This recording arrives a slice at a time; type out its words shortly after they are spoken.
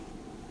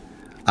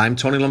I'm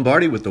Tony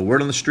Lombardi with the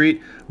Word on the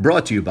Street,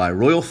 brought to you by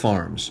Royal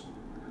Farms.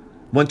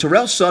 When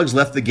Terrell Suggs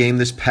left the game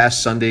this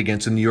past Sunday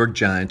against the New York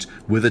Giants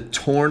with a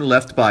torn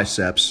left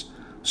biceps,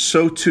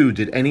 so too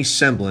did any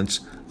semblance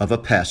of a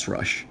pass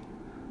rush.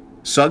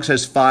 Suggs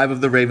has 5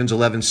 of the Ravens'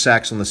 11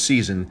 sacks on the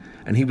season,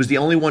 and he was the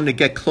only one to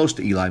get close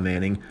to Eli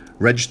Manning,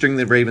 registering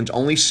the Ravens'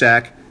 only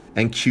sack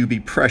and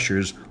QB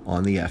pressures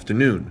on the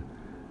afternoon.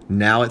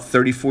 Now at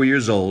 34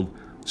 years old,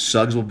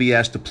 Suggs will be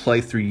asked to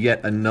play through yet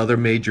another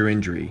major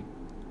injury.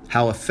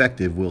 How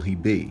effective will he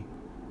be?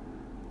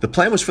 The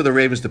plan was for the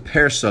Ravens to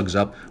pair Suggs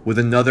up with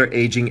another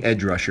aging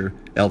edge rusher,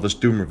 Elvis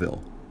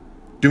Dumervil.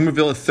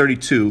 Dumervil at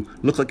 32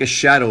 looked like a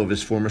shadow of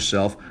his former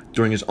self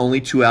during his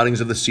only 2 outings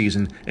of the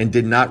season and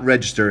did not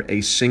register a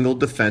single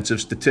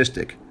defensive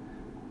statistic.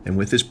 And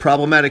with his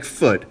problematic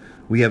foot,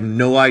 we have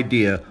no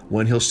idea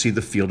when he'll see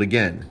the field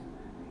again.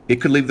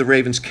 It could leave the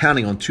Ravens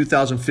counting on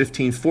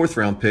 2015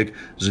 4th-round pick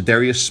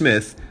Zadarius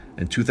Smith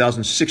and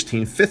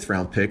 2016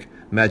 5th-round pick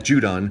Matt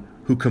Judon,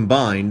 who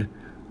combined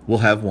will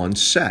have 1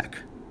 sack.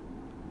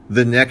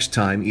 The next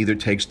time either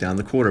takes down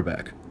the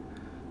quarterback.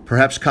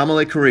 Perhaps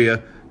Kamale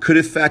Correa could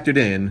have factored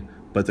in,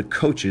 but the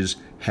coaches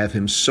have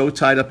him so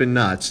tied up in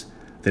knots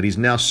that he's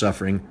now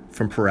suffering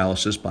from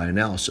paralysis by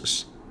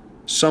analysis.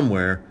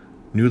 Somewhere,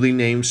 newly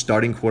named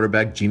starting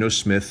quarterback Geno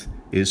Smith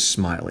is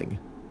smiling.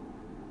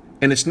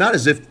 And it's not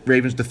as if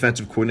Ravens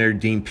defensive coordinator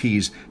Dean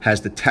Pease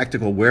has the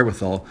tactical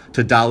wherewithal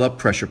to dial up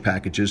pressure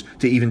packages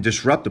to even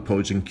disrupt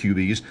opposing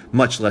QBs,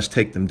 much less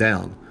take them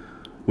down.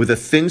 With a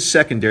thin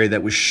secondary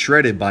that was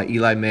shredded by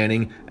Eli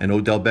Manning and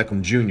Odell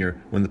Beckham Jr.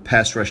 when the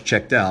pass rush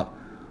checked out,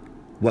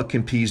 what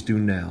can Pease do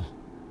now?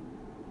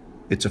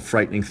 It's a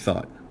frightening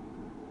thought.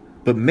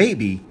 But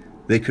maybe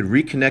they could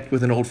reconnect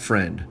with an old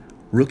friend,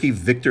 rookie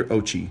Victor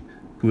Ochi,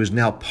 who is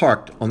now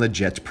parked on the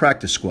Jets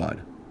practice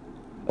squad.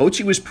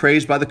 Ochi was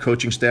praised by the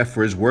coaching staff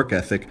for his work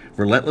ethic,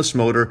 relentless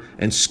motor,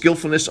 and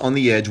skillfulness on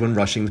the edge when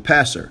rushing the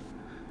passer.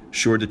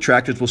 Sure,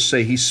 detractors will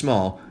say he's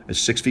small, at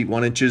 6 feet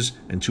 1 inches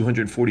and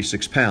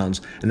 246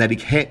 pounds, and that he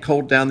can't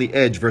hold down the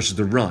edge versus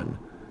the run.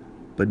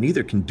 But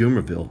neither can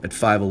Dumervil at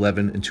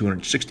 5'11 and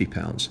 260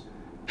 pounds.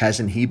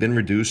 Hasn't he been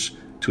reduced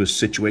to a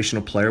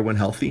situational player when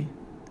healthy?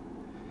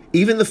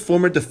 Even the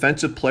former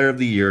Defensive Player of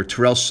the Year,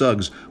 Terrell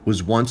Suggs,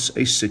 was once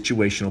a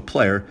situational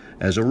player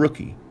as a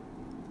rookie.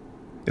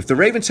 If the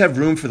Ravens have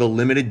room for the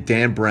limited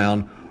Dan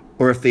Brown,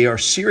 or if they are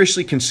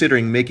seriously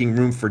considering making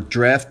room for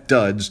draft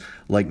duds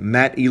like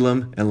Matt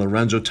Elam and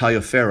Lorenzo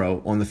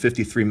Taliaferro on the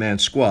 53-man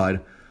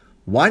squad,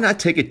 why not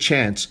take a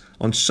chance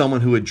on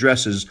someone who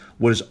addresses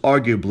what is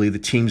arguably the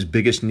team's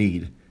biggest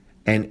need,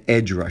 an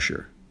edge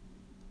rusher?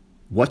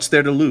 What's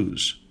there to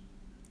lose?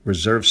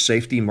 Reserve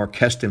safety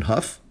Marquestin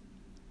Huff?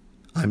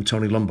 I'm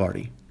Tony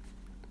Lombardi.